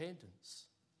true repentance?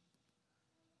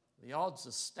 The odds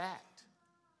are stacked.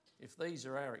 If these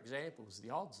are our examples,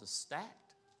 the odds are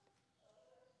stacked.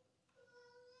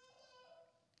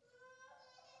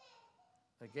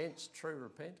 Against true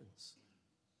repentance.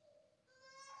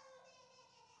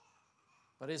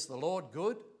 But is the Lord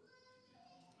good?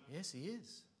 Yes, he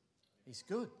is. He's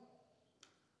good.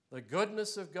 The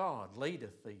goodness of God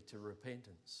leadeth thee to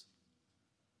repentance.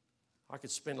 I could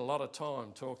spend a lot of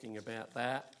time talking about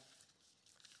that,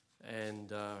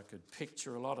 and I could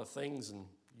picture a lot of things and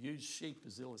use sheep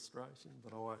as illustration,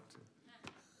 but I won't.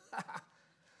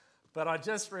 But I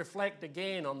just reflect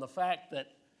again on the fact that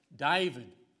David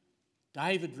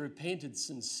repented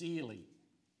sincerely.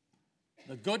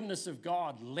 The goodness of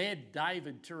God led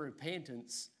David to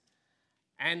repentance.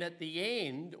 And at the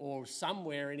end, or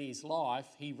somewhere in his life,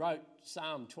 he wrote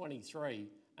Psalm 23.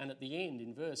 And at the end,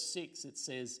 in verse 6, it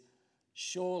says,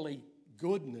 "Surely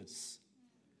goodness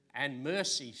and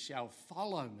mercy shall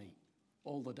follow me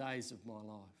all the days of my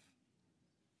life,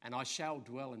 and I shall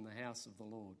dwell in the house of the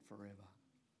Lord forever."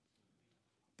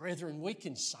 Brethren, we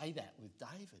can say that with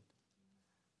David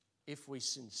if we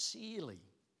sincerely,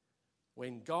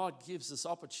 when God gives us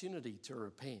opportunity to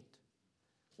repent,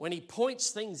 when he points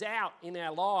things out in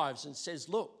our lives and says,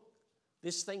 look,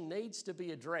 this thing needs to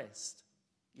be addressed,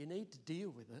 you need to deal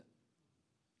with it,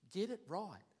 get it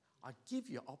right. I give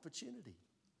you opportunity.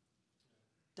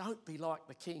 Don't be like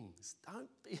the kings.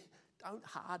 Don't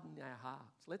harden our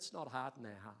hearts. Let's not harden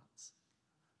our hearts.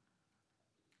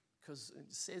 Because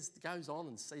it goes on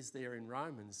and says there in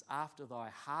Romans, after thy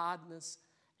hardness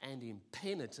and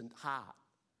impenitent heart.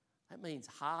 That means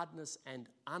hardness and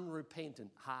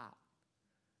unrepentant heart.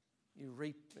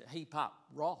 You heap up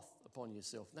wrath upon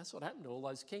yourself. And that's what happened to all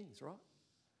those kings, right?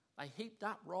 They heaped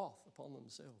up wrath upon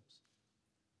themselves.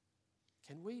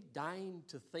 Can we deign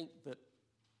to think that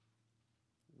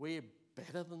we're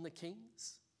better than the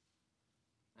kings?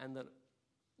 And that,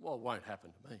 well, it won't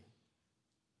happen to me.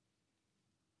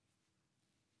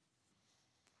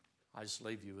 I just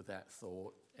leave you with that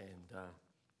thought and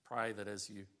pray that as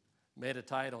you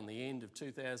meditate on the end of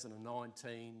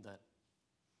 2019 that,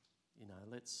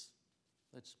 let's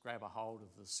grab a hold of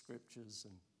the scriptures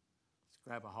and let's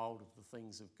grab a hold of the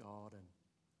things of God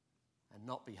and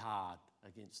not be hard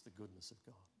against the goodness of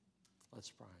God.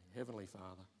 Let's pray. Heavenly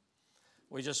Father,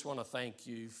 we just want to thank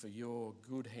you for your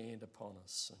good hand upon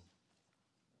us. And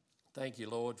thank you,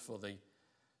 Lord, for the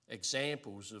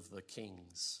examples of the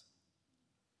kings.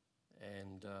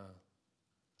 And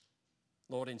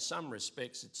Lord, in some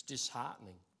respects, it's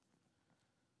disheartening.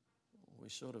 We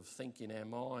sort of think in our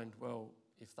mind, well,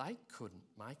 if they couldn't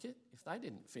make it, if they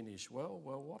didn't finish well,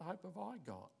 what hope have I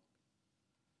got?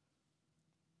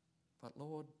 But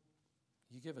Lord,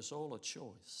 you give us all a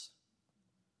choice.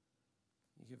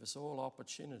 You give us all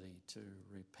opportunity to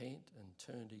repent and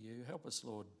turn to you. Help us,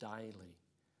 Lord, daily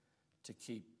to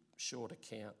keep short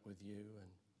account with you and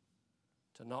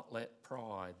to not let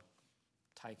pride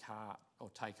take heart or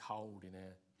take hold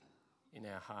in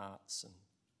our hearts. And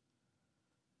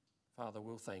Father,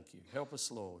 we'll thank you. Help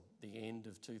us, Lord, the end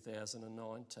of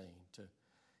 2019 to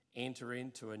enter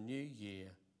into a new year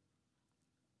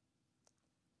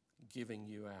giving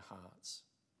you our hearts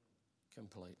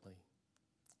completely.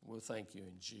 We'll thank you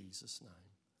in Jesus'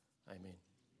 name. Amen.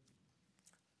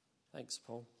 Thanks,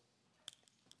 Paul.